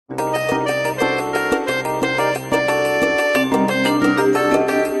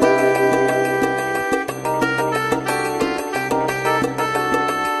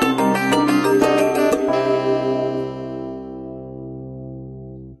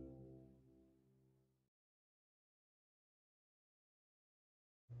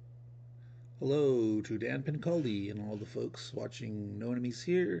Hello to Dan Pancaldi and all the folks watching No Enemies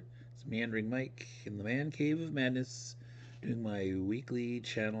Here. It's Meandering Mike in the Man Cave of Madness doing my weekly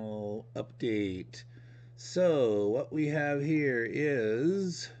channel update. So, what we have here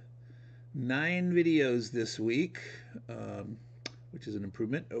is 9 videos this week, which is an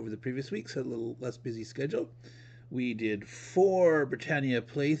improvement over the previous week, so a little less busy schedule. We did 4 Britannia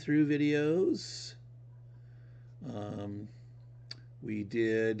playthrough videos. We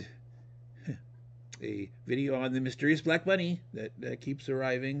did a video on the mysterious black bunny that keeps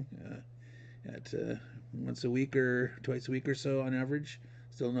arriving at once a week or twice a week or so on average.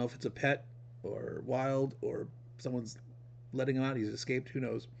 Still don't know if it's a pet or wild or someone's letting him out. He's escaped. Who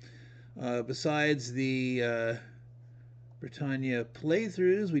knows? Besides the Britannia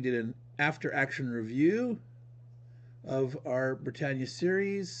playthroughs, we did an after action review of our Britannia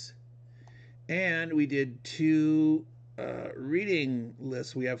series, and we did 2 reading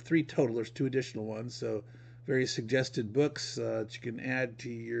lists. We have 3 total. There's 2 additional ones. So various suggested books that you can add to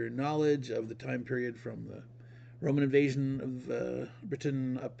your knowledge of the time period from the Roman invasion of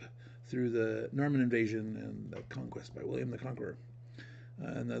Britain up through the Norman invasion and the conquest by William the Conqueror.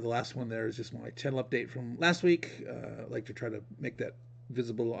 And the last one there is just my channel update from last week. I'd like to try to make that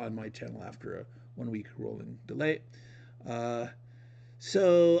visible on my channel after a 1-week rolling delay.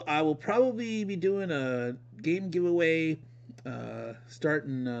 So I will probably be doing a game giveaway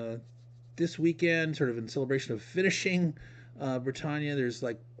starting this weekend, sort of in celebration of finishing Britannia. There's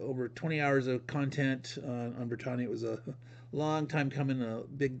like over 20 hours of content on Britannia. It was a long time coming, a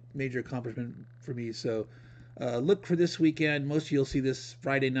big major accomplishment for me. So look for this weekend. Most of you will see this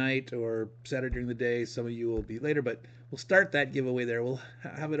Friday night or Saturday during the day. Some of you will be later, but we'll start that giveaway there. We'll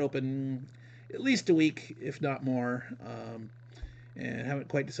have it open at least a week, if not more. And haven't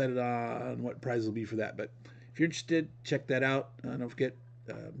quite decided on what prize will be for that. But if you're interested, check that out. Don't forget,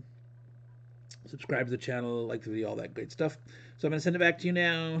 subscribe to the channel, like the video, all that great stuff. So I'm going to send it back to you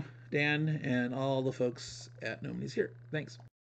now, Dan, and all the folks at No Enemies Here. Thanks.